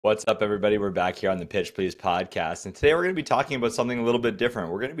What's up, everybody? We're back here on the Pitch Please podcast, and today we're going to be talking about something a little bit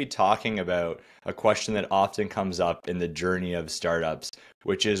different. We're going to be talking about a question that often comes up in the journey of startups,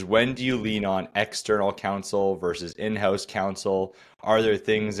 which is when do you lean on external counsel versus in-house counsel? Are there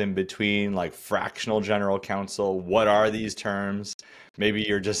things in between, like fractional general counsel? What are these terms? Maybe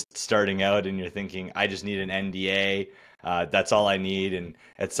you're just starting out and you're thinking, I just need an NDA. That's all I need. And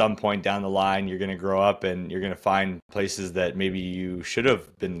at some point down the line, you're going to grow up and you're going to find places that maybe you should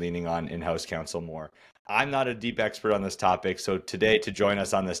have been leaning on in-house counsel more. I'm not a deep expert on this topic. So today, to join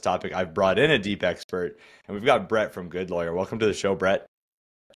us on this topic, I've brought in a deep expert, and we've got Brett from Goodlawyer. Welcome to the show, Brett.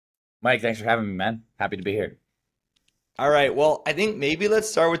 Mike, thanks for having me, man. Happy to be here. All right. Well, I think maybe let's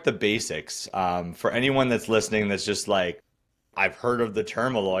start with the basics. For anyone that's listening, that's just like, I've heard of the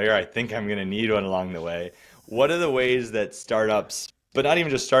term a lawyer. I think I'm going to need one along the way. What are the ways that startups, but not even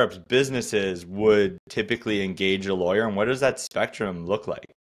just startups, businesses would typically engage a lawyer, and what does that spectrum look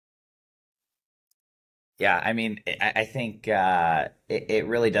like? Yeah, I think it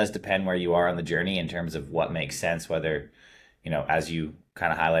really does depend where you are on the journey in terms of what makes sense, whether, as you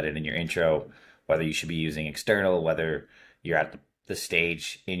kind of highlighted in your intro, whether you should be using external, whether you're at the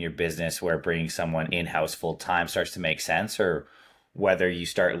stage in your business where bringing someone in-house full time starts to make sense, or whether you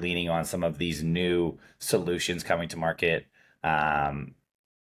start leaning on some of these new solutions coming to market. Um,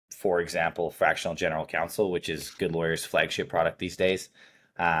 for example, Fractional General Counsel, which is Good Lawyer's flagship product these days.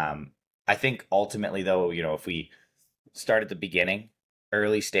 Um, I think ultimately, though, if we start at the beginning,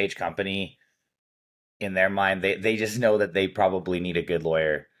 early stage company, in their mind, they just know that they probably need a good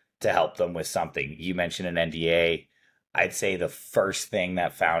lawyer to help them with something. You mentioned an NDA. I'd say the first thing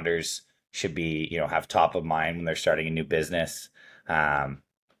that founders should be, have top of mind when they're starting a new business, um,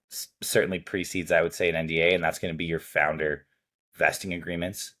 certainly precedes, I would say, an NDA, and that's going to be your founder vesting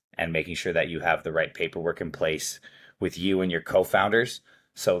agreements and making sure that you have the right paperwork in place with you and your co-founders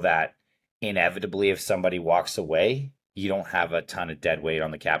so that inevitably if somebody walks away, you don't have a ton of dead weight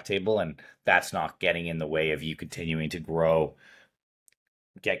on the cap table, and that's not getting in the way of you continuing to grow,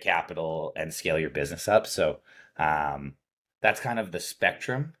 get capital, and scale your business up. So um, that's kind of the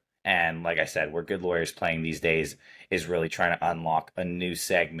spectrum. And like I said, where Good Lawyers playing these days is really trying to unlock a new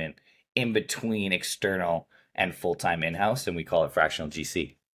segment in between external and full-time in-house, and we call it fractional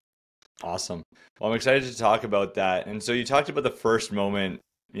GC. Awesome. Well, I'm excited to talk about that. And so you talked about the first moment,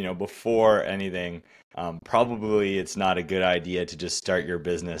 before anything, probably it's not a good idea to just start your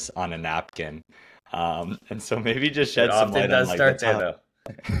business on a napkin. And so maybe just It shed some often light on does like the start there, top. though.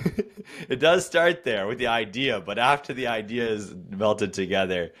 It does start there with the idea, but after the idea is melted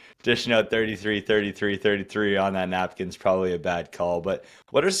together, dishing out 33, 33, 33 on that napkin is probably a bad call. But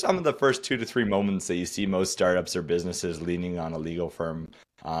what are some of the first 2 to 3 moments that you see most startups or businesses leaning on a legal firm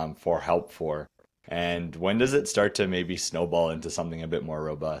for help for? And when does it start to maybe snowball into something a bit more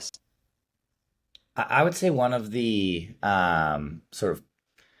robust? I would say one of the sort of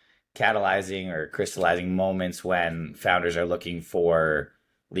catalyzing or crystallizing moments when founders are looking for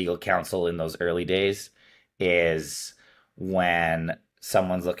legal counsel in those early days is when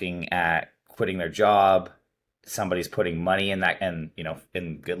someone's looking at quitting their job, somebody's putting money in that, and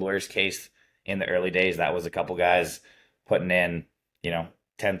in Good Lawyer's case, in the early days, that was a couple guys putting in,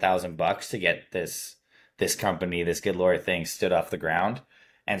 10,000 bucks to get this company, this Good Lawyer thing stood off the ground.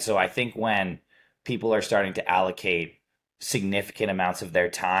 And so I think when people are starting to allocate significant amounts of their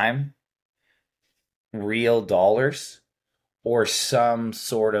time, real dollars, or some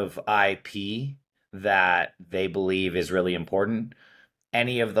sort of IP that they believe is really important,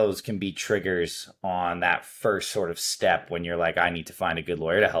 any of those can be triggers on that first sort of step when you're like, I need to find a good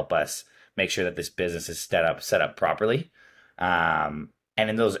lawyer to help us make sure that this business is set up properly. And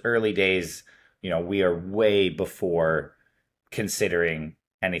in those early days, we are way before considering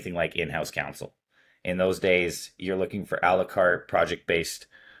anything like in-house counsel. In those days, you're looking for a la carte project-based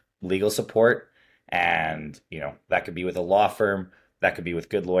legal support. And, that could be with a law firm, that could be with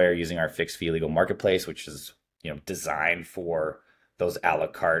Good Lawyer using our fixed fee legal marketplace, which is, designed for those a la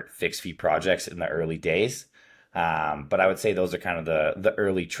carte fixed fee projects in the early days. But I would say those are kind of the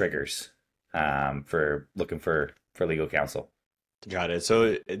early triggers for looking for legal counsel. Got it.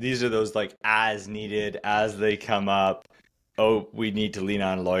 So these are those like as needed, as they come up. Oh, we need to lean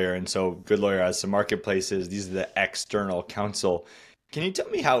on a lawyer. And so Good Lawyer has some marketplaces. These are the external counsel. Can you tell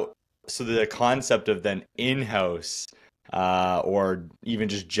me how, so the concept of then in-house or even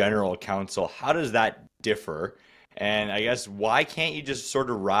just general counsel, how does that differ? And I guess why can't you just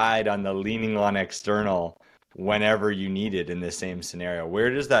sort of ride on the leaning on external whenever you need it in the same scenario? Where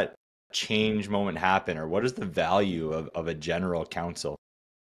does that change moment happen, or what is the value of a general counsel?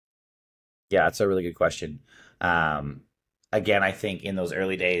 Yeah, that's a really good question. Um, again, I think in those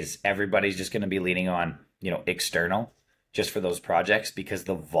early days, everybody's just going to be leaning on, external just for those projects because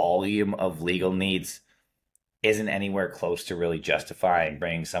the volume of legal needs isn't anywhere close to really justifying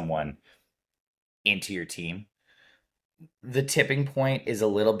bringing someone into your team. The tipping point is a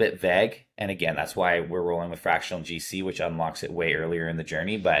little bit vague. And again, that's why we're rolling with fractional GC, which unlocks it way earlier in the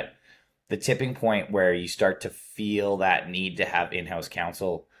journey. But the tipping point where you start to feel that need to have in-house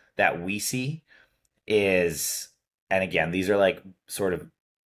counsel that we see is, and again, these are like sort of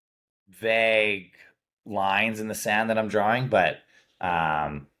vague lines in the sand that I'm drawing, but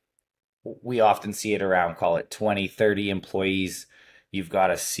we often see it around, call it 20, 30 employees. You've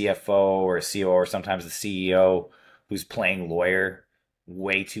got a CFO or a COO or sometimes the CEO who's playing lawyer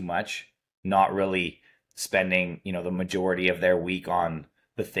way too much, not really spending, the majority of their week on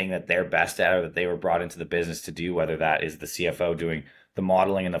the thing that they're best at or that they were brought into the business to do, whether that is the CFO doing the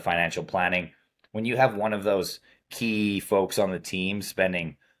modeling and the financial planning. When you have one of those key folks on the team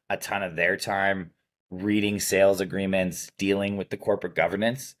spending a ton of their time reading sales agreements, dealing with the corporate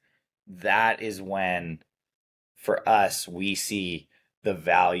governance, that is when, for us, we see the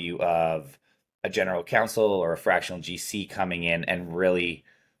value of a general counsel or a fractional GC coming in and really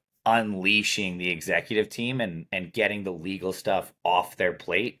unleashing the executive team and getting the legal stuff off their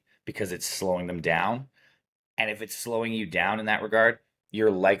plate because it's slowing them down. And if it's slowing you down in that regard,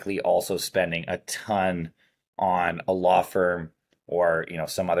 you're likely also spending a ton on a law firm or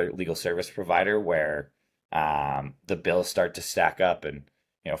some other legal service provider where the bills start to stack up. And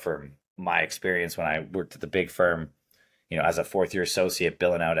from my experience when I worked at the big firm, as a fourth year associate,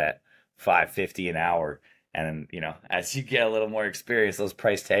 billing out at $5.50 an hour. And, as you get a little more experience, those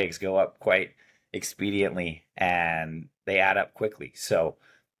price tags go up quite expediently and they add up quickly. So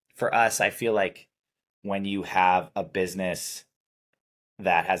for us, I feel like when you have a business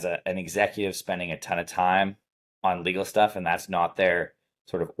that has an executive spending a ton of time on legal stuff and that's not their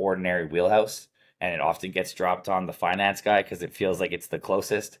sort of ordinary wheelhouse, and it often gets dropped on the finance guy because it feels like it's the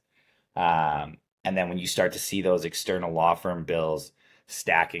closest. And then when you start to see those external law firm bills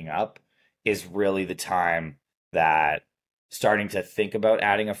stacking up is really the time that starting to think about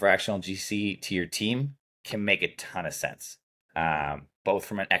adding a fractional GC to your team can make a ton of sense, both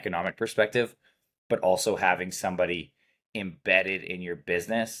from an economic perspective, but also having somebody embedded in your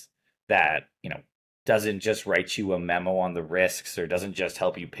business that, doesn't just write you a memo on the risks or doesn't just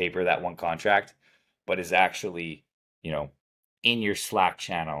help you paper that one contract, but is actually, in your Slack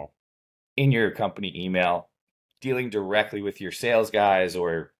channel, in your company email, dealing directly with your sales guys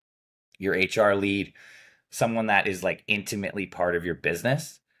or your HR lead, someone that is like intimately part of your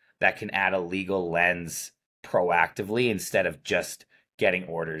business that can add a legal lens proactively instead of just getting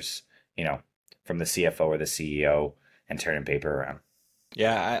orders, from the CFO or the CEO and turning paper around.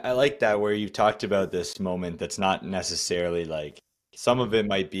 Yeah, I like that where you've talked about this moment that's not necessarily like some of it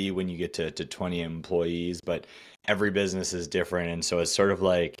might be when you get to 20 employees, but every business is different. And so it's sort of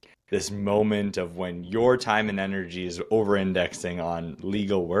like this moment of when your time and energy is over indexing on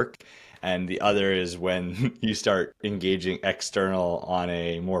legal work. And the other is when you start engaging external on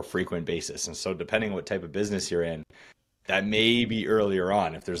a more frequent basis. And so depending on what type of business you're in, that may be earlier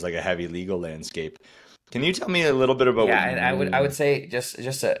on if there's like a heavy legal landscape. Can you tell me a little bit about what Yeah, you and I would mean? say just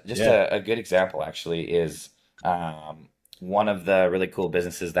Yeah. a good example actually is one of the really cool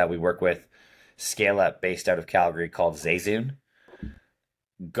businesses that we work with, scale up based out of Calgary called Zayzoon.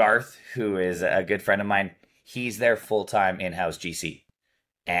 Garth, who is a good friend of mine, he's their full-time in-house GC.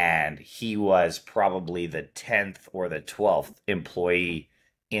 And he was probably the 10th or the 12th employee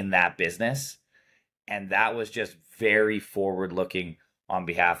in that business. And that was just very forward looking on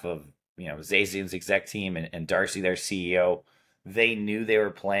behalf of, Zayzoon's exec team and Darcy, their CEO. They knew they were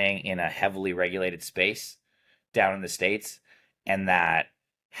playing in a heavily regulated space down in the States, and that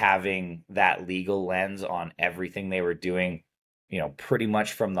having that legal lens on everything they were doing, pretty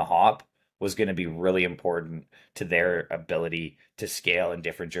much from the hop was going to be really important to their ability to scale in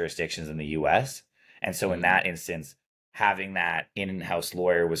different jurisdictions in the US. And so in Mm. that instance, having that in-house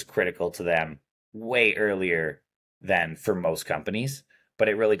lawyer was critical to them way earlier than for most companies. But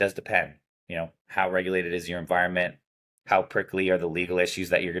it really does depend, how regulated is your environment, how prickly are the legal issues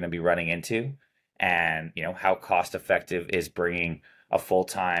that you're going to be running into, and, how cost effective is bringing a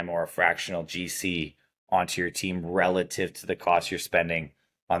full-time or a fractional GC onto your team relative to the cost you're spending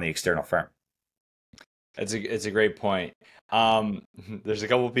on the external firm. It's a great point. Um, there's a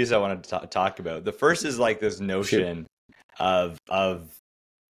couple of pieces I wanted to talk about. The first is like this Shoot. notion of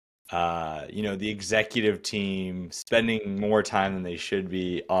the executive team spending more time than they should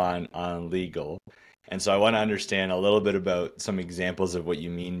be on legal. And so I want to understand a little bit about some examples of what you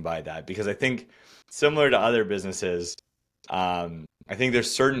mean by that, because I think similar to other businesses, I think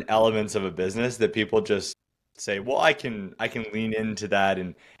there's certain elements of a business that people just say, well, I can lean into that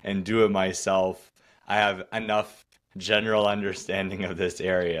and do it myself. I have enough general understanding of this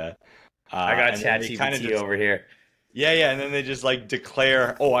area. I got And then they kind of ChatGPT just over here. yeah, yeah, and then they just like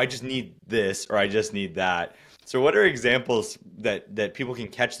declare, "Oh, I just need this or I just need that." So what are examples that people can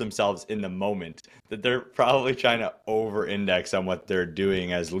catch themselves in the moment that they're probably trying to over-index on what they're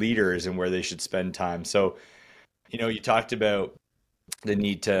doing as leaders and where they should spend time? So, you talked about the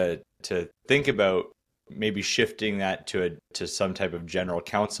need to think about maybe shifting that to some type of general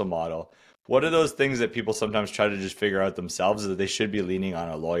counsel model. What are those things that people sometimes try to just figure out themselves that they should be leaning on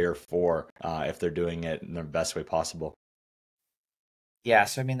a lawyer for if they're doing it in the best way possible? Yeah,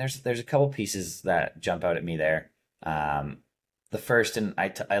 so I mean, there's a couple pieces that jump out at me there. Um, the first, and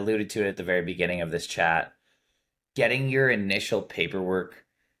I alluded to it at the very beginning of this chat, getting your initial paperwork,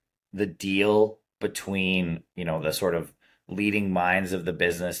 the deal between, the sort of leading minds of the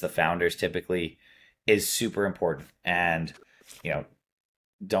business, the founders typically, is super important. And, you know,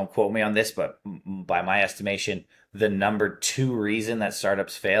 don't quote me on this, but by my estimation, the number two reason that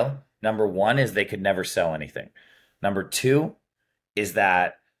startups fail, number one is they could never sell anything. Number two is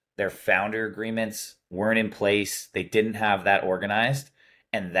that their founder agreements weren't in place. They didn't have that organized.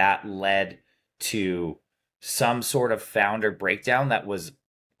 And that led to some sort of founder breakdown that was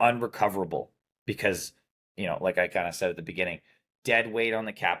unrecoverable because, like I kind of said at the beginning, dead weight on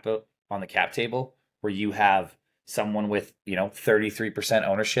the cap table where you have someone with, 33%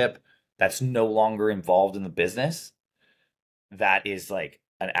 ownership that's no longer involved in the business. That is like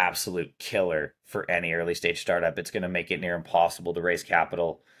an absolute killer for any early stage startup. It's going to make it near impossible to raise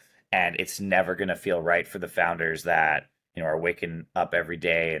capital, and it's never going to feel right for the founders that, are waking up every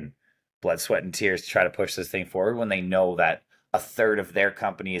day and blood, sweat, and tears to try to push this thing forward when they know that a third of their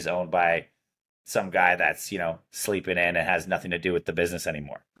company is owned by some guy that's, sleeping in and has nothing to do with the business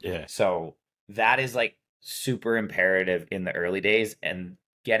anymore. Yeah. So that is like super imperative in the early days, and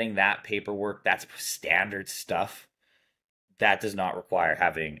getting that paperwork, that's standard stuff. That does not require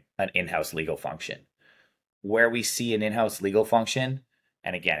having an in-house legal function. Where we see an in-house legal function,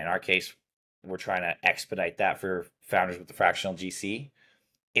 and again, in our case, we're trying to expedite that for founders with the fractional GC.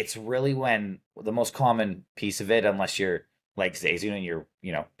 It's really when the most common piece of it, unless you're like Zazu and you're,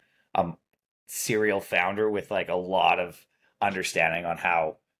 a serial founder with like a lot of understanding on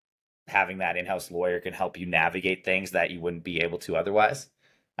how having that in-house lawyer can help you navigate things that you wouldn't be able to otherwise.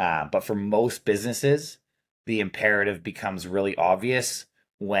 But for most businesses, the imperative becomes really obvious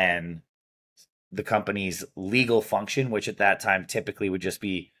when the company's legal function, which at that time typically would just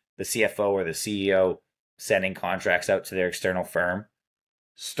be the CFO or the CEO sending contracts out to their external firm,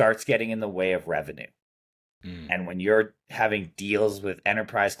 starts getting in the way of revenue. And when you're having deals with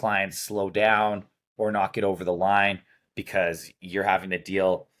enterprise clients slow down or not get over the line because you're having to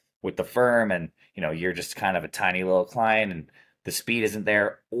deal with the firm and, you're just kind of a tiny little client and the speed isn't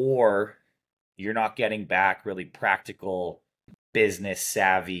there, or you're not getting back really practical business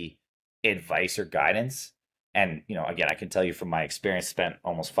savvy advice or guidance. And, again, I can tell you from my experience, spent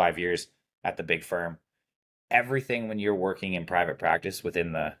almost 5 years at the big firm, everything when you're working in private practice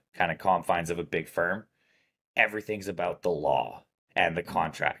within the kind of confines of a big firm, everything's about the law and the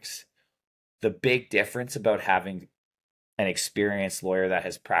contracts. The big difference about having an experienced lawyer that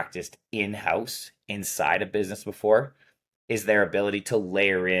has practiced in-house inside a business before is their ability to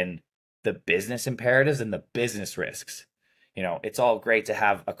layer in the business imperatives and the business risks. It's all great to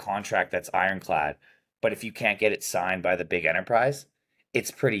have a contract that's ironclad, but if you can't get it signed by the big enterprise,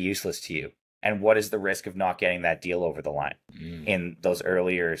 it's pretty useless to you. And what is the risk of not getting that deal over the line in those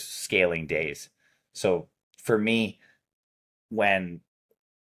earlier scaling days? So for me, when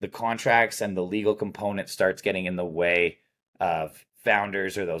the contracts and the legal component starts getting in the way of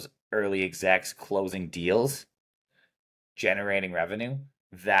founders or those early execs closing deals, generating revenue,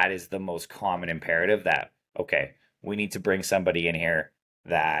 that is the most common imperative that, okay, we need to bring somebody in here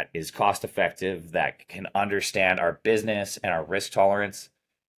that is cost effective, that can understand our business and our risk tolerance,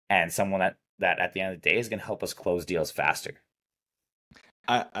 and someone that at the end of the day is going to help us close deals faster.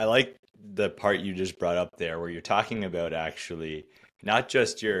 I like the part you just brought up there where you're talking about actually not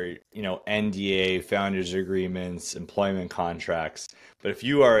just your, NDA, founders agreements, employment contracts, but if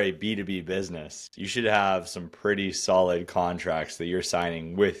you are a B2B business, you should have some pretty solid contracts that you're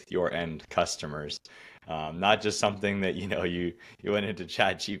signing with your end customers. Not just something that, you went into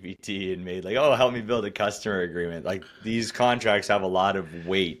ChatGPT and made like, oh, help me build a customer agreement. Like these contracts have a lot of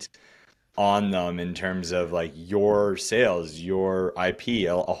weight on them in terms of like your sales, your IP,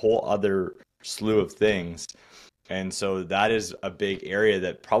 a whole other slew of things. And so that is a big area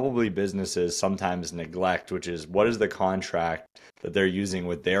that probably businesses sometimes neglect, which is what is the contract that they're using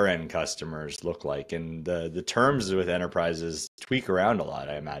with their end customers look like? And the terms with enterprises tweak around a lot,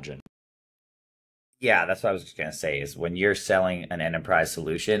 I imagine. Yeah, that's what I was just gonna say is when you're selling an enterprise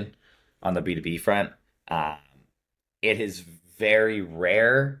solution on the B2B front, um, it is very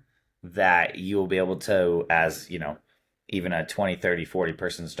rare that you will be able to, as even a 20, 30, 40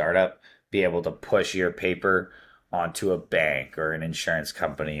 person startup, be able to push your paper onto a bank or an insurance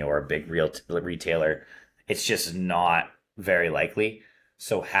company or a big real retailer. It's just not very likely.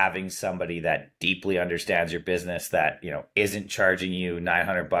 So having somebody that deeply understands your business that, isn't charging you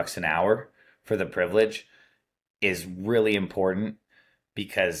 900 bucks an hour for the privilege is really important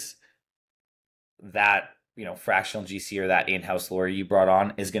because that fractional GC or that in-house lawyer you brought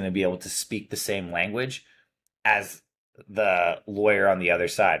on is going to be able to speak the same language as the lawyer on the other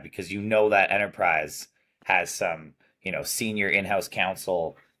side, because that enterprise has some senior in-house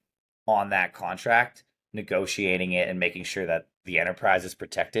counsel on that contract negotiating it and making sure that the enterprise is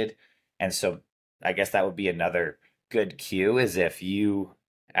protected. And so I guess that would be another good cue, is if you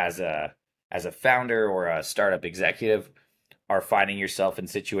as a founder or a startup executive are finding yourself in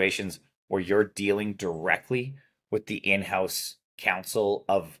situations where you're dealing directly with the in-house counsel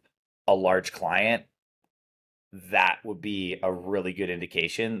of a large client, that would be a really good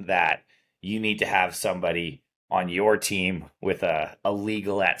indication that you need to have somebody on your team with a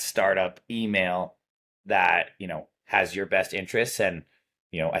legal at startup email that, has your best interests. And,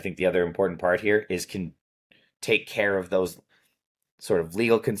 I think the other important part here is can take care of those sort of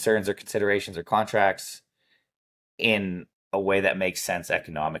legal concerns or considerations or contracts in a way that makes sense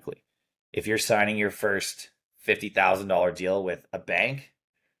economically. If you're signing your first $50,000 deal with a bank,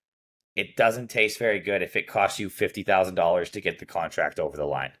 it doesn't taste very good if it costs you $50,000 to get the contract over the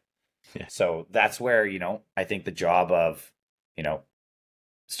line. Yeah. So that's where, I think the job of,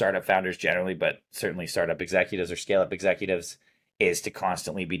 startup founders generally, but certainly startup executives or scale up executives, is to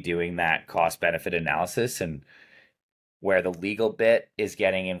constantly be doing that cost benefit analysis, and where the legal bit is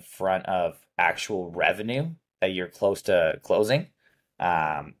getting in front of actual revenue that you're close to closing.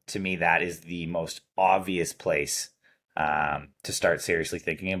 To me, that is the most obvious place to start seriously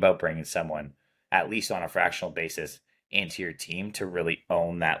thinking about bringing someone, at least on a fractional basis, into your team to really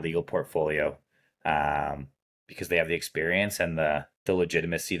own that legal portfolio, because they have the experience and the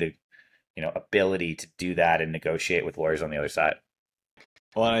legitimacy, the ability to do that and negotiate with lawyers on the other side.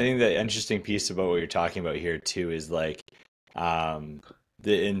 Well, and I think the interesting piece about what you're talking about here too is like um,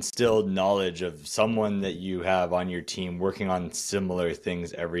 the instilled knowledge of someone that you have on your team working on similar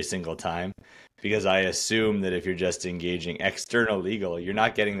things every single time. Because I assume that if you're just engaging external legal, you're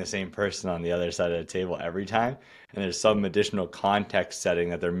not getting the same person on the other side of the table every time. And there's some additional context setting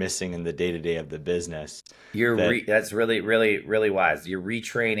that they're missing in the day-to-day of the business. That's really, really, really wise. You're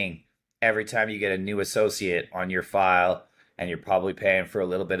retraining every time you get a new associate on your file, and you're probably paying for a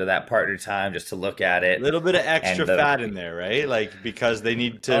little bit of that partner time just to look at A it. little bit of extra And the fat in there, right? Like because they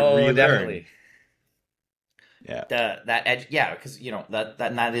need to Oh, relearn. definitely. Yeah. That edge, yeah, because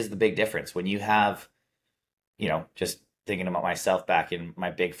that is the big difference when you have, just thinking about myself back in my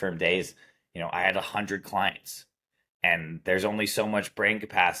big firm days. I had 100 clients, and there's only so much brain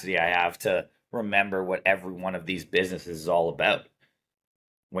capacity I have to remember what every one of these businesses is all about.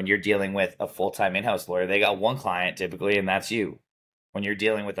 When you're dealing with a full-time in-house lawyer, they got one client typically, and that's you. When you're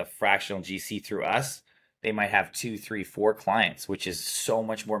dealing with a fractional GC through us, they might have two, three, four clients, which is so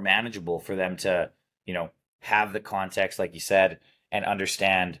much more manageable for them to, have the context, like you said, and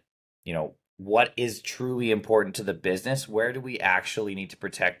understand, what is truly important to the business. Where do we actually need to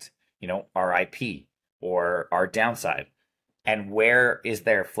protect, our IP or our downside? And where is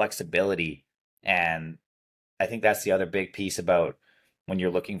there flexibility? And I think that's the other big piece about when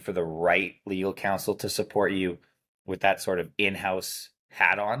you're looking for the right legal counsel to support you with that sort of in-house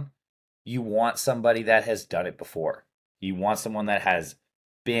hat on. You want somebody that has done it before. You want someone that has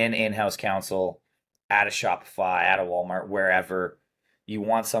been in-house counsel at a Shopify, at a Walmart, wherever. You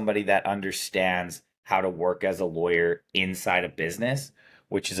want somebody that understands how to work as a lawyer inside a business,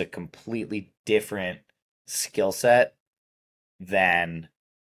 which is a completely different skill set than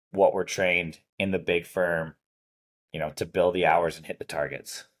what we're trained in the big firm, to bill the hours and hit the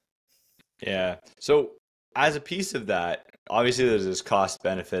targets. Yeah. So as a piece of that, obviously there's this cost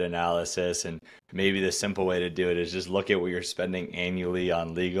benefit analysis, and maybe the simple way to do it is just look at what you're spending annually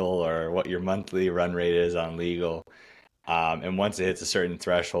on legal or what your monthly run rate is on legal. And once it hits a certain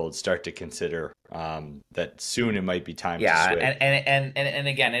threshold, start to consider that soon it might be time to Yeah, switch. and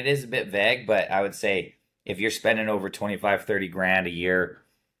again, it is a bit vague, but I would say if you're spending over 25, 30 grand a year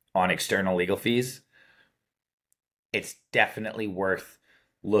on external legal fees, it's definitely worth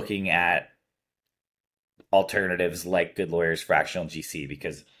looking at alternatives like Goodlawyer's Fractional GC,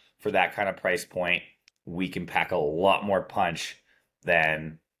 because for that kind of price point, we can pack a lot more punch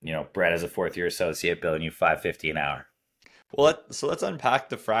than, Brett as a fourth year associate billing you $550 an hour. Well, so let's unpack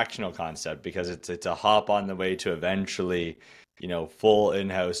the fractional concept, because it's a hop on the way to eventually, full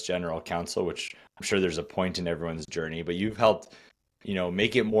in-house general counsel, which I'm sure there's a point in everyone's journey, but you've helped,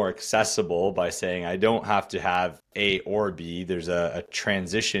 make it more accessible by saying I don't have to have A or B. There's a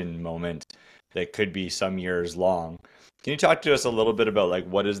transition moment that could be some years long. Can you talk to us a little bit about like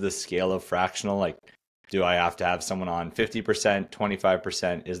what is the scale of fractional? Like, do I have to have someone on 50%,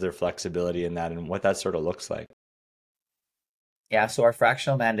 25%? Is there flexibility in that, and what that sort of looks like? Yeah, so our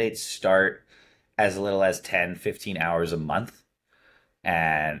fractional mandates start as little as 10, 15 hours a month.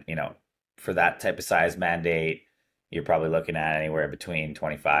 And, for that type of size mandate, you're probably looking at anywhere between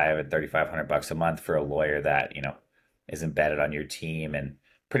 25 and 3,500 bucks a month for a lawyer that, is embedded on your team and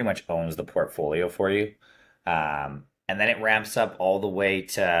pretty much owns the portfolio for you. And then it ramps up all the way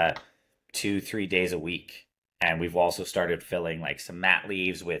to 2, 3 days a week. And we've also started filling like some mat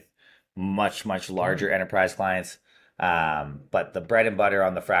leaves with much, much larger enterprise clients. But the bread and butter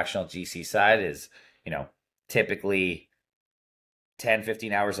on the fractional GC side is, typically 10,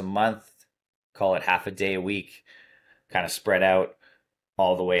 15 hours a month, call it half a day a week, kind of spread out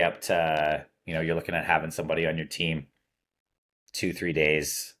all the way up to, you're looking at having somebody on your team 2, 3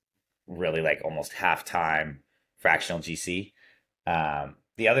 days, really like almost half-time fractional GC.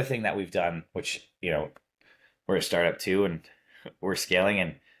 The other thing that we've done, which, we're a startup too, and we're scaling,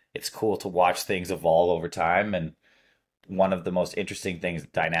 and it's cool to watch things evolve over time. And one of the most interesting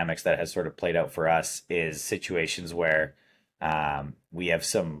dynamics that has sort of played out for us is situations where we have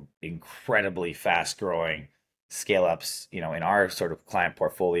some incredibly fast growing scale ups, in our sort of client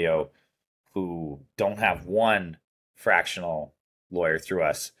portfolio who don't have one fractional lawyer through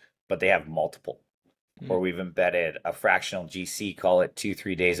us, but they have multiple. Or we've embedded a fractional GC, call it 2,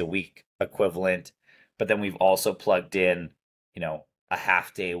 3 days a week equivalent. But then we've also plugged in, a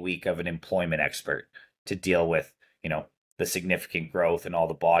half day a week of an employment expert to deal with, the significant growth and all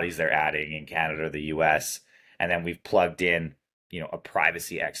the bodies they're adding in Canada or the US. And then we've plugged in, a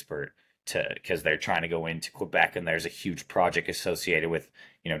privacy expert because they're trying to go into Quebec, and there's a huge project associated with,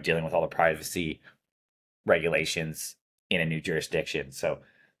 dealing with all the privacy regulations in a new jurisdiction. So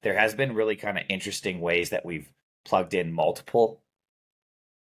there has been really kind of interesting ways that we've plugged in multiple,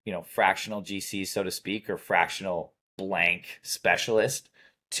 fractional GCs, so to speak, or fractional blank specialist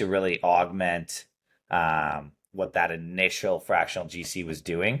to really augment what that initial fractional GC was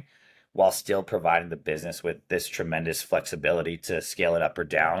doing, while still providing the business with this tremendous flexibility to scale it up or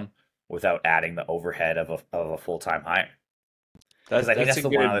down without adding the overhead of a full-time hire. Because I think that's the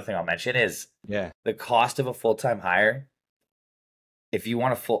one other thing I'll mention is the cost of a full-time hire. If you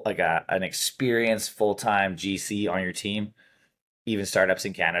want an experienced full-time GC on your team, even startups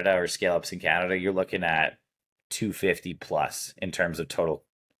in Canada or scale-ups in Canada, you're looking at 250 plus in terms of total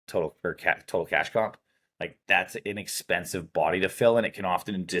cash comp. Like, that's an expensive body to fill, and it can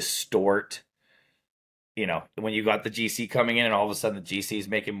often distort, when you got the GC coming in and all of a sudden the GC is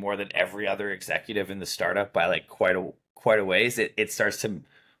making more than every other executive in the startup by like quite a ways. It starts to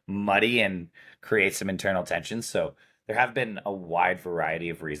muddy and create some internal tensions. So there have been a wide variety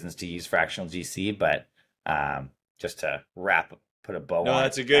of reasons to use fractional GC, but just to put a bow on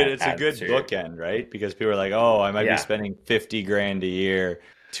it's a good bookend, right? Because people are like, oh, I might be spending 50 grand a year.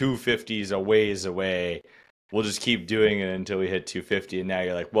 250 is a ways away. We'll just keep doing it until we hit 250. And now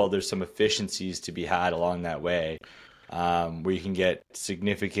you're like, well, there's some efficiencies to be had along that way, where you can get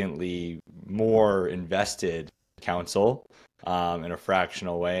significantly more invested counsel in a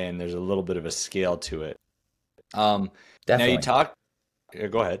fractional way, and there's a little bit of a scale to it. Now you talk.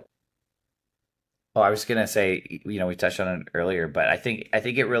 Go ahead. Oh, I was gonna say, we touched on it earlier, but I think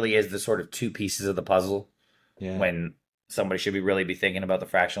it really is the sort of two pieces of the puzzle when somebody should really be thinking about the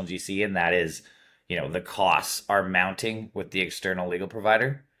fractional GC, and that is, the costs are mounting with the external legal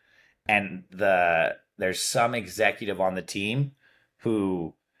provider, and there's some executive on the team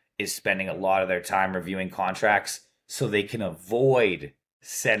who is spending a lot of their time reviewing contracts so they can avoid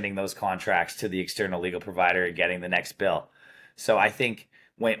sending those contracts to the external legal provider and getting the next bill. So I think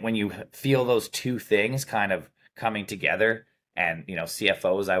when you feel those two things kind of coming together, and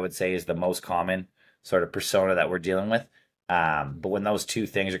CFOs, I would say, is the most common sort of persona that we're dealing with. But when those two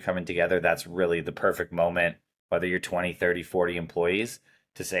things are coming together, that's really the perfect moment, whether you're 20, 30, 40 employees,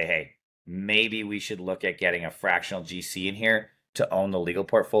 to say, hey, maybe we should look at getting a fractional GC in here to own the legal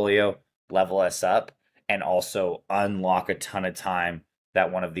portfolio, level us up, and also unlock a ton of time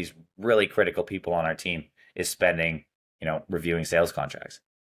that one of these really critical people on our team is spending, reviewing sales contracts.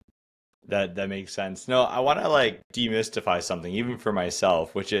 That makes sense. No, I want to like demystify something even for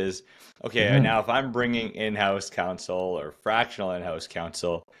myself, which is okay, Hmm. now if I'm bringing in-house counsel or fractional in-house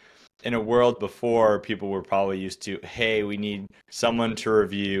counsel, in a world before people were probably used to, hey, we need someone to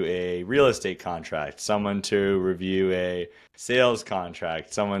review a real estate contract, someone to review a sales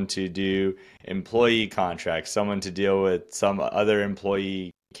contract, someone to do employee contracts, someone to deal with some other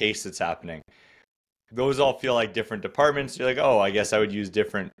employee case that's happening. Those all feel like different departments. You're like, oh, I guess I would use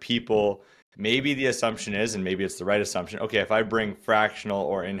different people. Maybe the assumption is, and maybe it's the right assumption, okay, if I bring fractional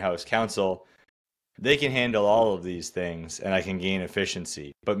or in-house counsel, they can handle all of these things and I can gain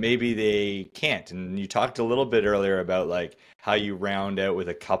efficiency, but maybe they can't. And you talked a little bit earlier about like how you round out with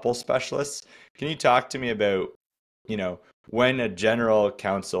a couple specialists. Can you talk to me about, you know, when a general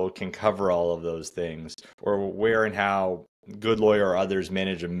counsel can cover all of those things, or where and how Goodlawyer or others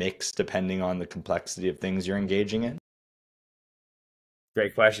manage a mix depending on the complexity of things you're engaging in?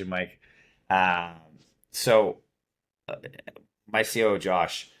 Great question, Mike. Um, so uh, my COO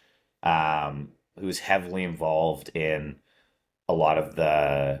Josh, who's heavily involved in a lot of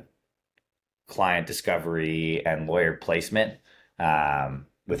the client discovery and lawyer placement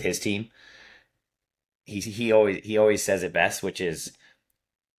with his team, he always says it best, which is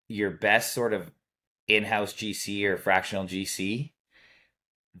your best sort of in-house GC or fractional GC.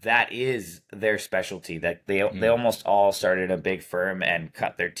 That is their specialty. That they Mm, almost all started in a big firm and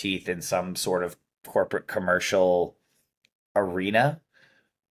cut their teeth in some sort of corporate commercial arena,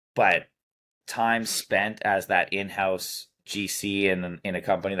 but time spent as that in-house GC in a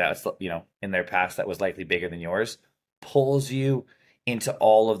company that's, in their past that was likely bigger than yours, pulls you into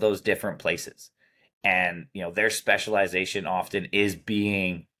all of those different places. And their specialization often is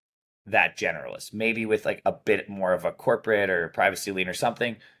being that generalist, maybe with like a bit more of a corporate or privacy lean or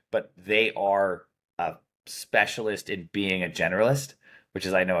something, but they are a specialist in being a generalist, which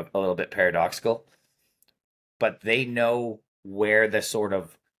is, I know, a little bit paradoxical, but they know where the sort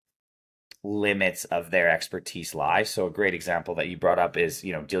of limits of their expertise lie. So a great example that you brought up is,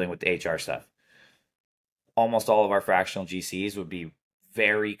 dealing with the HR stuff. Almost all of our fractional GCs would be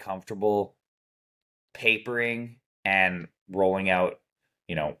very comfortable papering and rolling out,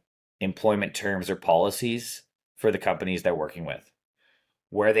 you know, employment terms or policies for the companies they're working with.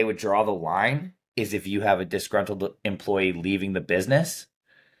 Where they would draw the line is if you have a disgruntled employee leaving the business,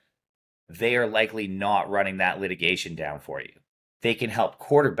 they are likely not running that litigation down for you. They can help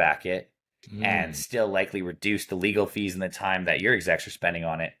quarterback it and mm, still likely reduce the legal fees and the time that your execs are spending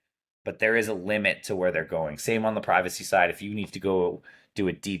on it. But there is a limit to where they're going. Same on the privacy side. If you need to go do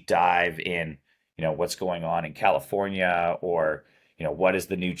a deep dive in, what's going on in California, or, what is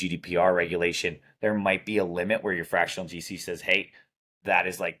the new GDPR regulation, there might be a limit where your fractional GC says, hey, that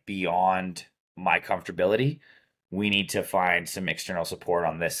is like beyond my comfortability. We need to find some external support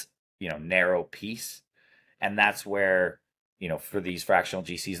on this, narrow piece. And that's where, for these fractional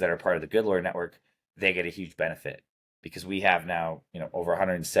GCs that are part of the Goodlawyer network, they get a huge benefit because we have now, over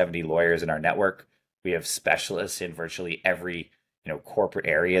 170 lawyers in our network. We have specialists in virtually every, corporate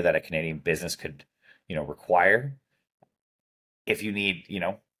area that a Canadian business could, require. If you need,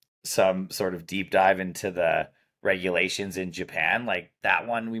 some sort of deep dive into the regulations in Japan, like that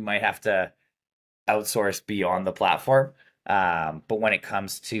one, we might have to outsource beyond the platform. But when it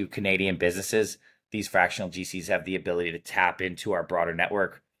comes to Canadian businesses, these fractional GCs have the ability to tap into our broader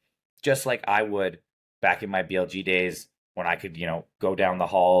network, just like I would back in my BLG days when I could, go down the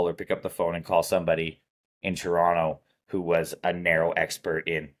hall or pick up the phone and call somebody in Toronto who was a narrow expert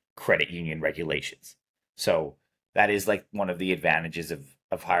in credit union regulations. So that is like one of the advantages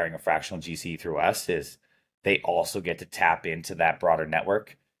of hiring a fractional GC through us is they also get to tap into that broader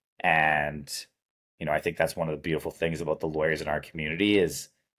network. And, I think that's one of the beautiful things about the lawyers in our community is,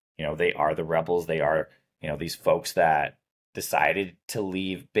 they are the rebels. They are, these folks that decided to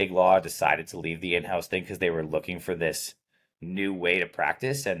leave big law, decided to leave the in-house thing because they were looking for this new way to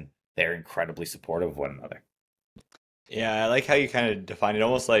practice, and they're incredibly supportive of one another. yeah, I like how you kind of define it,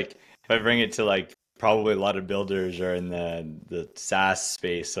 almost like if I bring it to like probably a lot of builders are in the SaaS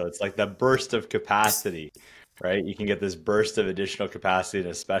space, so it's like the burst of capacity, right? You can get this burst of additional capacity in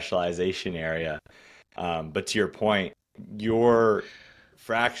a specialization area. But to your point, your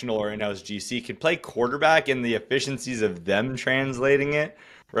fractional or in-house GC can play quarterback in the efficiencies of them translating it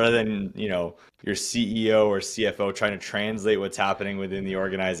rather than, your CEO or CFO trying to translate what's happening within the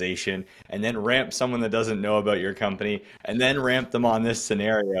organization and then ramp someone that doesn't know about your company and then ramp them on this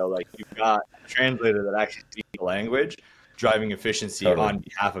scenario. Like you've got a translator that actually speaks the language, driving efficiency Totally. on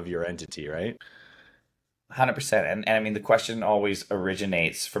behalf of your entity, right? 100%. And I mean, the question always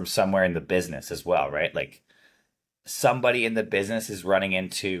originates from somewhere in the business as well, right? Like somebody in the business is running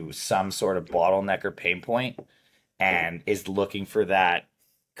into some sort of bottleneck or pain point and is looking for that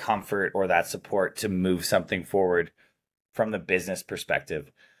comfort or that support to move something forward from the business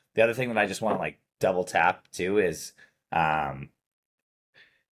perspective. The other thing that I just want to like double tap too is um,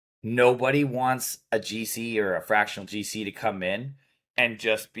 nobody wants a GC or a fractional GC to come in and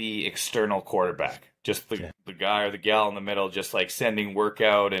just be external quarterback, just the guy or the gal in the middle, just like sending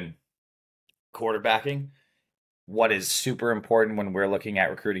workout and quarterbacking. What is super important when we're looking at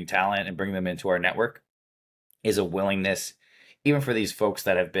recruiting talent and bringing them into our network is a willingness, even for these folks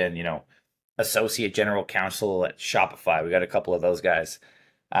that have been, associate general counsel at Shopify. We got a couple of those guys.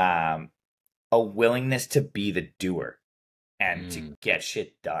 A willingness to be the doer and to get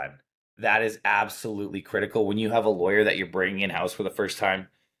shit done. That is absolutely critical. When you have a lawyer that you're bringing in-house for the first time,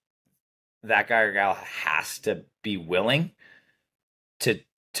 that guy or gal has to be willing to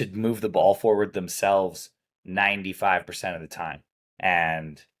move the ball forward themselves 95% of the time.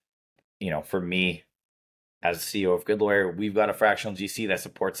 And, for me, as CEO of Goodlawyer, we've got a fractional GC that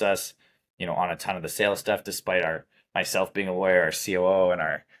supports us, on a ton of the sales stuff, despite myself being a lawyer, our COO, and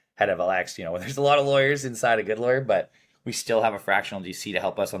our head of LX. There's a lot of lawyers inside of Goodlawyer, but we still have a fractional GC to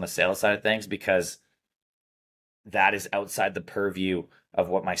help us on the sales side of things because that is outside the purview of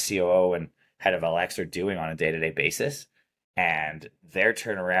what my COO and head of LX are doing on a day-to-day basis. And their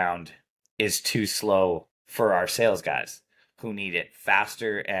turnaround is too slow for our sales guys who need it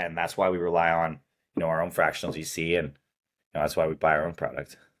faster. And that's why we rely on, our own fractional GC. And that's why we buy our own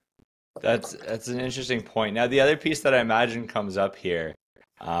product. That's an interesting point. Now, the other piece that I imagine comes up here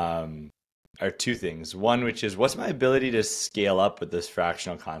are two things. One, which is what's my ability to scale up with this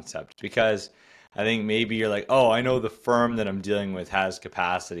fractional concept? Because I think maybe you're like, oh, I know the firm that I'm dealing with has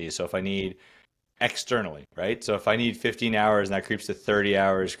capacity. So if I need externally, right? So if I need 15 hours and that creeps to 30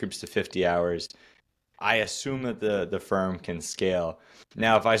 hours, creeps to 50 hours, I assume that the firm can scale.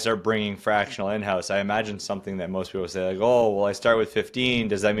 Now, if I start bringing fractional in-house, I imagine something that most people say like, oh, well, I start with 15.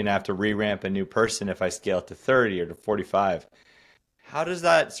 Does that mean I have to re-ramp a new person if I scale it to 30 or to 45? How does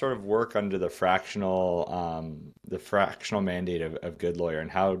that sort of work under the fractional mandate of Goodlawyer,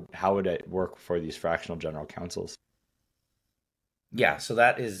 and how would it work for these fractional general counsels? Yeah, so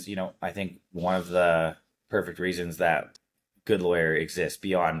that is, I think one of the perfect reasons that Goodlawyer exists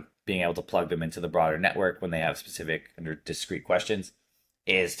beyond being able to plug them into the broader network when they have specific and discrete questions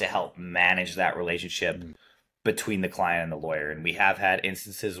is to help manage that relationship between the client and the lawyer. And we have had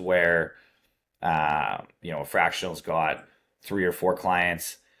instances where, a fractional's got 3 or 4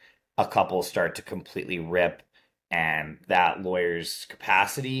 clients, a couple start to completely rip, and that lawyer's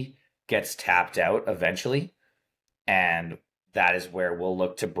capacity gets tapped out eventually. And that is where we'll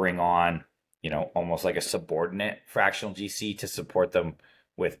look to bring on, almost like a subordinate fractional GC to support them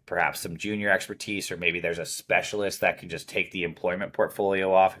with perhaps some junior expertise, or maybe there's a specialist that can just take the employment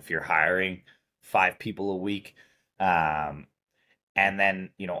portfolio off if you're hiring 5 people a week. And then,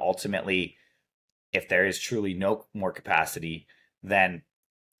 ultimately, if there is truly no more capacity, then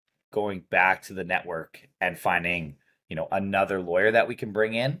going back to the network and finding, another lawyer that we can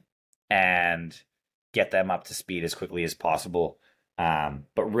bring in and get them up to speed as quickly as possible.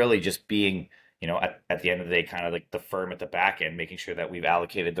 But really just being, at the end of the day, kind of like the firm at the back end, making sure that we've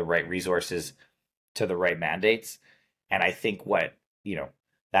allocated the right resources to the right mandates. And I think that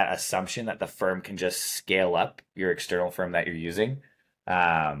assumption that the firm can just scale up your external firm that you're using,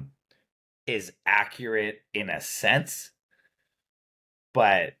 is accurate in a sense.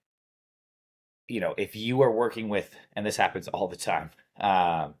 But, if you are working with, and this happens all the time,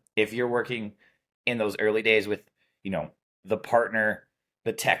 if you're working in those early days with, the partner,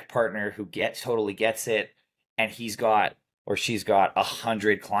 the tech partner who totally gets it, and he's got or she's got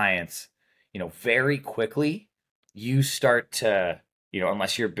 100 clients, very quickly you start to,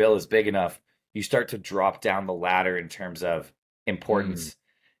 unless your bill is big enough, you start to drop down the ladder in terms of importance,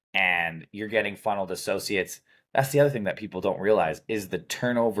 and you're getting funneled associates. That's the other thing that people don't realize is the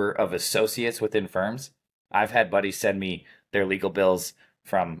turnover of associates within firms. I've had buddies send me their legal bills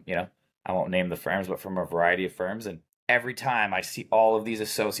from, I won't name the firms, but from a variety of firms. And every time I see all of these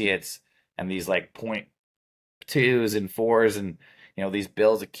associates and these like 0.2s and 4s and, these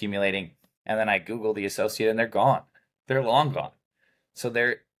bills accumulating, and then I Google the associate and they're gone. They're long gone. So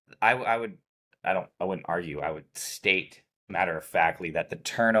I wouldn't argue. I would state matter of factly that the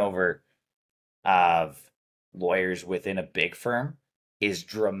turnover of lawyers within a big firm is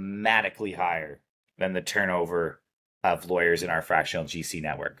dramatically higher than the turnover of lawyers in our fractional GC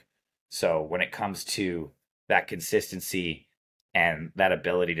network. So when it comes to that consistency and that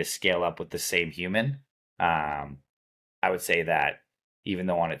ability to scale up with the same human, I would say that even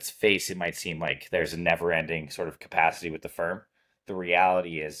though on its face it might seem like there's a never-ending sort of capacity with the firm, the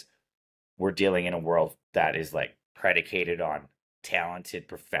reality is we're dealing in a world that is like predicated on talented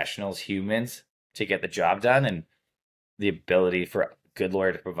professionals, humans, to get the job done, and the ability for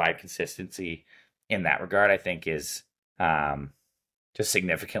Goodlawyer to provide consistency in that regard, I think, is just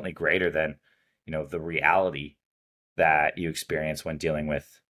significantly greater than the reality that you experience when dealing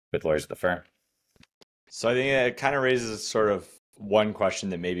with lawyers at the firm. So I think it kind of raises sort of one question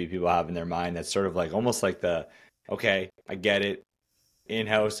that maybe people have in their mind that's sort of like almost like okay, I get it.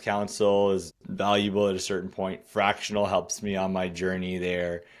 In-house counsel is valuable at a certain point. Fractional helps me on my journey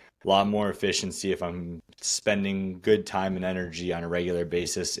there. A lot more efficiency if I'm spending good time and energy on a regular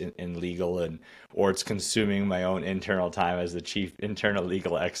basis in legal, or it's consuming my own internal time as the chief internal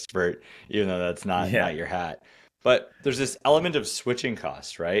legal expert, even though that's not your hat. But there's this element of switching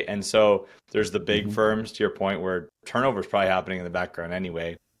costs, right? And so there's the big firms, to your point, where turnover is probably happening in the background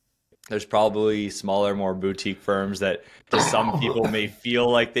anyway. There's probably smaller, more boutique firms that to some people may feel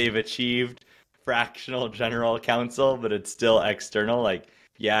like they've achieved fractional general counsel, but it's still external. Like,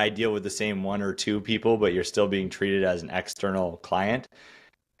 yeah, I deal with the same one or two people, but you're still being treated as an external client.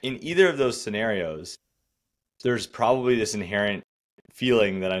 In either of those scenarios, there's probably this inherent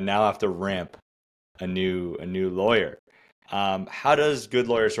feeling that I now have to ramp a new lawyer. How does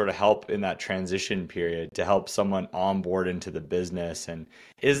Goodlawyer sort of help in that transition period to help someone onboard into the business? And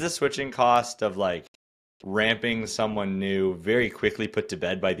is the switching cost of like ramping someone new very quickly put to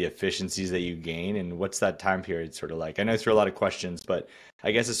bed by the efficiencies that you gain? And what's that time period sort of like? I know through a lot of questions, but I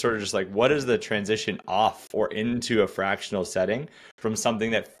guess it's sort of just like, what is the transition off or into a fractional setting from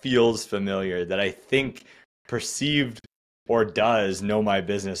something that feels familiar, that I think perceived or does know my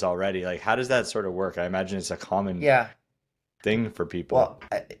business already? Like, how does that sort of work? I imagine it's a common thing for people.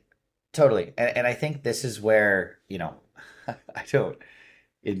 Well, totally. And I think this is where, I don't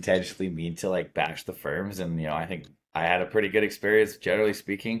intentionally mean to like bash the firms. And, I think I had a pretty good experience, generally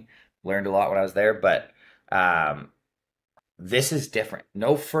speaking, learned a lot when I was there, but this is different.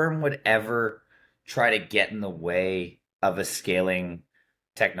 No firm would ever try to get in the way of a scaling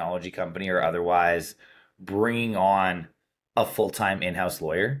technology company or otherwise bringing on a full-time in-house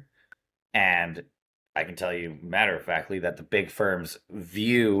lawyer. And I can tell you matter-of-factly that the big firms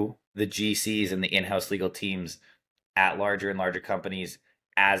view the GCs and the in-house legal teams at larger and larger companies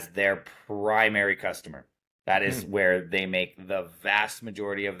as their primary customer. That is where they make the vast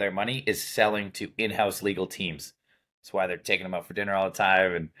majority of their money, is selling to in-house legal teams. That's why they're taking them out for dinner all the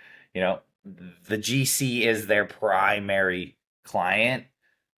time. And, the GC is their primary client,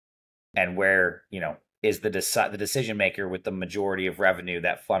 and where, is the decision maker with the majority of revenue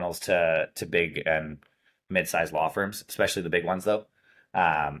that funnels to big and mid-sized law firms, especially the big ones, though.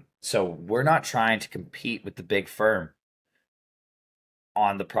 So we're not trying to compete with the big firm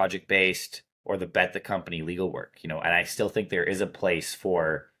on the project-based or the bet the company legal work, and I still think there is a place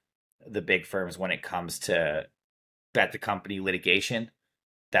for the big firms when it comes to bet the company litigation.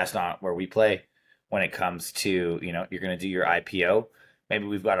 That's not where we play. When it comes to, you're going to do your IPO, maybe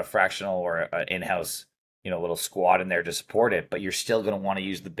we've got a fractional or an in-house little squad in there to support it, but you're still going to want to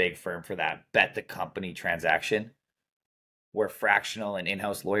use the big firm for that bet the company transaction. Where fractional and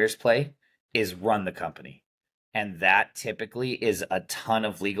in-house lawyers play is run the company. And that typically is a ton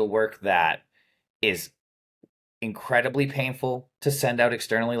of legal work that is incredibly painful to send out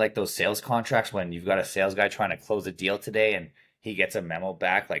externally, like those sales contracts when you've got a sales guy trying to close a deal today and he gets a memo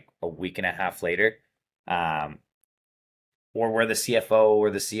back like a week and a half later. Or where the CFO or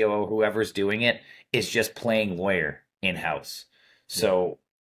the COO, whoever's doing it, is just playing lawyer in-house. So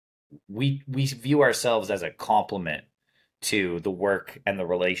we view ourselves as a complement to the work and the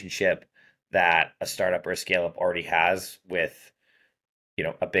relationship that a startup or a scale-up already has with,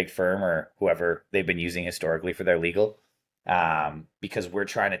 a big firm or whoever they've been using historically for their legal, because we're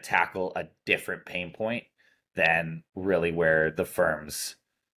trying to tackle a different pain point than really where the firms,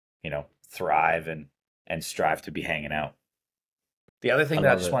 thrive and strive to be hanging out. The other thing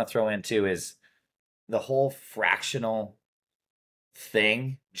that I just want to throw in too is the whole fractional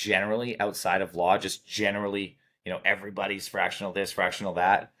thing generally outside of law, just generally, everybody's fractional this, fractional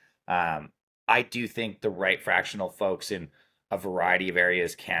that. I do think the right fractional folks in a variety of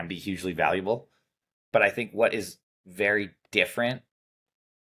areas can be hugely valuable. But I think what is very different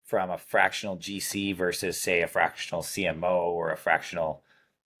from a fractional GC versus, say, a fractional CMO or a fractional,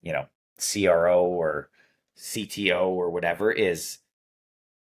 CRO or CTO or whatever is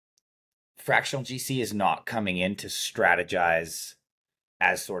fractional GC is not coming in to strategize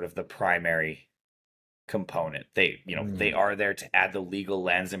as sort of the primary component. They, they are there to add the legal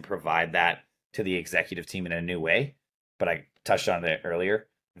lens and provide that to the executive team in a new way. But I touched on it earlier.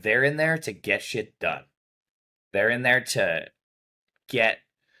 They're in there to get shit done. They're in there to get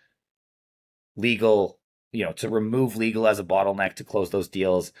legal, to remove legal as a bottleneck to close those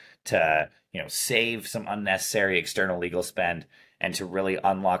deals, to, save some unnecessary external legal spend, and to really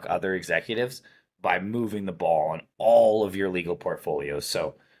unlock other executives by moving the ball on all of your legal portfolios.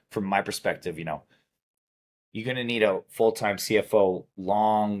 So from my perspective, you're going to need a full-time CFO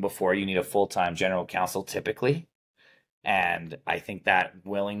long before you need a full-time general counsel typically. And I think that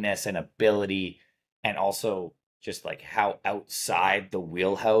willingness and ability, and also just like how outside the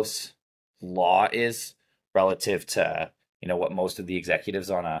wheelhouse law is relative to, what most of the executives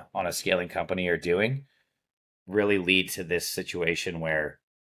on a scaling company are doing, really lead to this situation where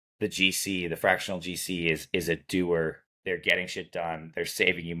the GC, the fractional GC is a doer. They're getting shit done. They're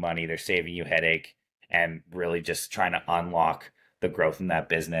saving you money. They're saving you headache, and really just trying to unlock the growth in that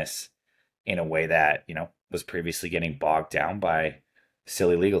business in a way that, was previously getting bogged down by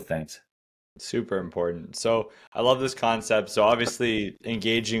silly legal things. Super important. So I love this concept. So obviously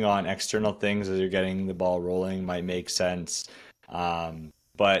engaging on external things as you're getting the ball rolling might make sense.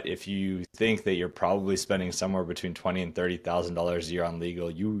 But if you think that you're probably spending somewhere between $20,000 and $30,000 a year on legal,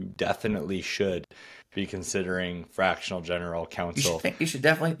 you definitely should be considering fractional general counsel. You should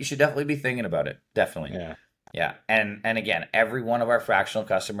definitely be thinking about it. Definitely. Yeah. And again, every one of our fractional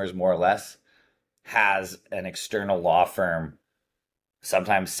customers, more or less, has an external law firm,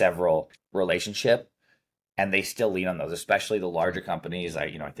 sometimes several, relationship, and they still lean on those, especially the larger companies.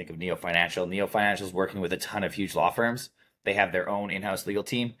 I think of Neo Financial. Neo Financial is working with a ton of huge law firms. They have their own in-house legal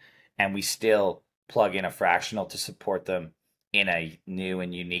team, and we still plug in a fractional to support them in a new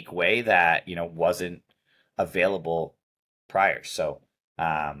and unique way that, wasn't available prior. So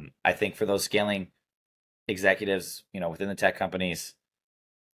I think for those scaling executives, within the tech companies,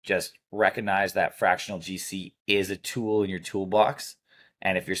 just recognize that fractional GC is a tool in your toolbox.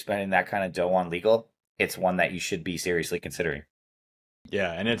 And if you're spending that kind of dough on legal, it's one that you should be seriously considering.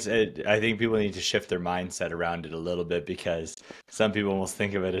 Yeah, and I think people need to shift their mindset around it a little bit, because some people almost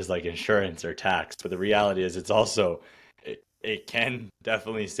think of it as like insurance or tax, but the reality is it can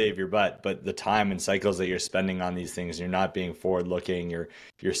definitely save your butt, but the time and cycles that you're spending on these things, you're not being forward looking,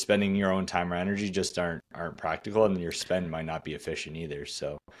 you're spending your own time or energy just aren't practical, and your spend might not be efficient either.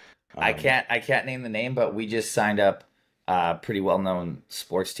 So I can't name the name, but we just signed up a pretty well-known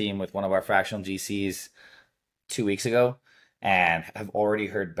sports team with one of our fractional GCs 2 weeks ago, and have already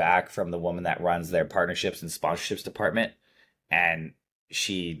heard back from the woman that runs their partnerships and sponsorships department. And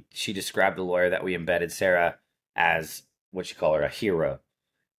she described the lawyer that we embedded, Sarah, as what you call her, a hero.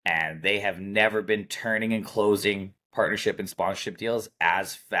 And they have never been turning and closing partnership and sponsorship deals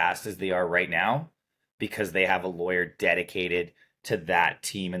as fast as they are right now, because they have a lawyer dedicated to that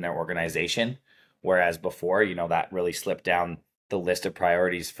team in their organization. Whereas before, that really slipped down the list of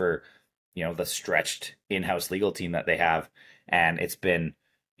priorities for, the stretched in-house legal team that they have. And it's been,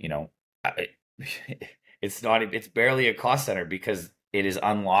 it's barely a cost center, because it is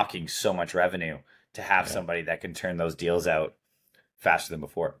unlocking so much revenue to have somebody that can turn those deals out faster than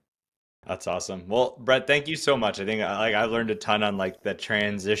before. That's awesome. Well, Brett, thank you so much. I think I learned a ton on like the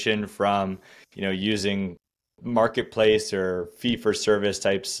transition from, using marketplace or fee for service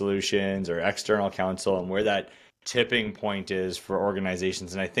type solutions or external counsel, and where that tipping point is for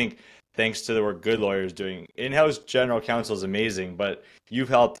organizations. And I think thanks to the work Goodlawyer is doing, in-house general counsel is amazing, but you've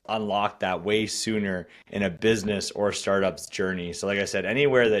helped unlock that way sooner in a business or startup's journey. So like I said,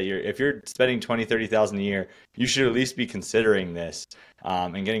 anywhere that if you're spending 20, 30,000 a year, you should at least be considering this,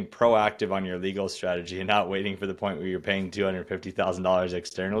 and getting proactive on your legal strategy, and not waiting for the point where you're paying $250,000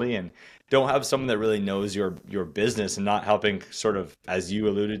 externally and don't have someone that really knows your business, and not helping sort of, as you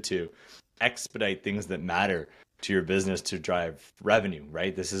alluded to, expedite things that matter to your business to drive revenue,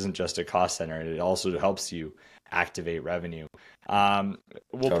 right? This isn't just a cost center. It also helps you activate revenue.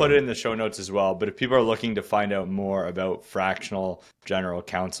 We'll put it in the show notes as well, but if people are looking to find out more about fractional general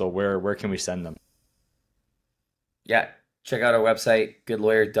counsel, where can we send them? Yeah, check out our website,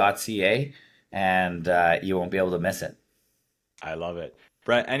 goodlawyer.ca, and you won't be able to miss it. I love it.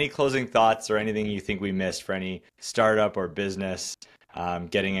 Brett, any closing thoughts or anything you think we missed for any startup or business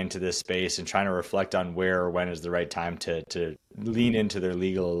getting into this space and trying to reflect on where or when is the right time to lean into their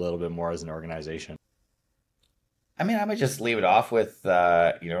legal a little bit more as an organization? I mean, I might just leave it off with,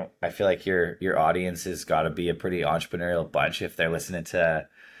 I feel like your audience has got to be a pretty entrepreneurial bunch if they're listening to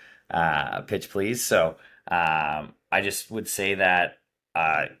Pitch Please. So I just would say that,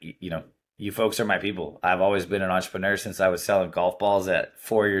 you folks are my people. I've always been an entrepreneur since I was selling golf balls at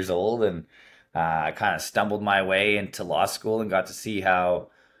 4 years old, and I kind of stumbled my way into law school and got to see how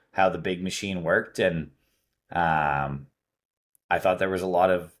how the big machine worked, and I thought there was a lot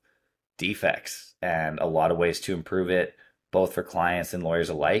of defects and a lot of ways to improve it, both for clients and lawyers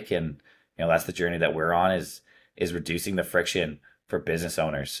alike. And that's the journey that we're on, is reducing the friction for business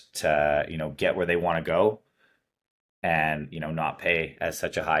owners to get where they want to go, and not pay as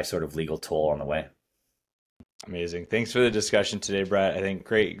such a high sort of legal toll on the way. Amazing. Thanks for the discussion today, Brett. I think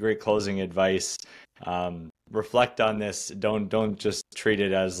great closing advice. Reflect on this. Don't just treat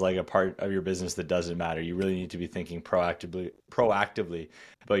it as like a part of your business that doesn't matter. You really need to be thinking proactively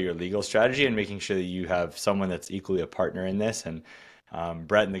about your legal strategy and making sure that you have someone that's equally a partner in this. And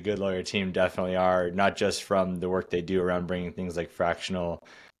Brett and the Goodlawyer team definitely are, not just from the work they do around bringing things like fractional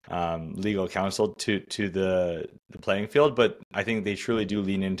legal counsel to the playing field, but I think they truly do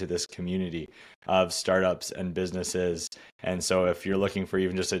lean into this community of startups and businesses. And so if you're looking for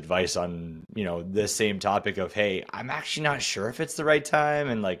even just advice on this same topic of, hey, I'm actually not sure if it's the right time,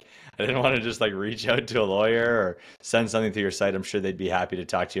 and like I didn't want to just like reach out to a lawyer or send something through your site, I'm sure they'd be happy to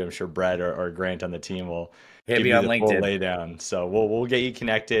talk to you. I'm sure Brett or Grant on the team will give you the full laydown. So we'll get you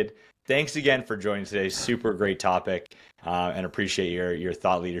connected. Thanks again for joining today. Super great topic, and appreciate your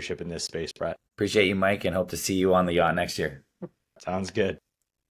thought leadership in this space, Brett. Appreciate you, Mike, and hope to see you on the yacht next year. Sounds good.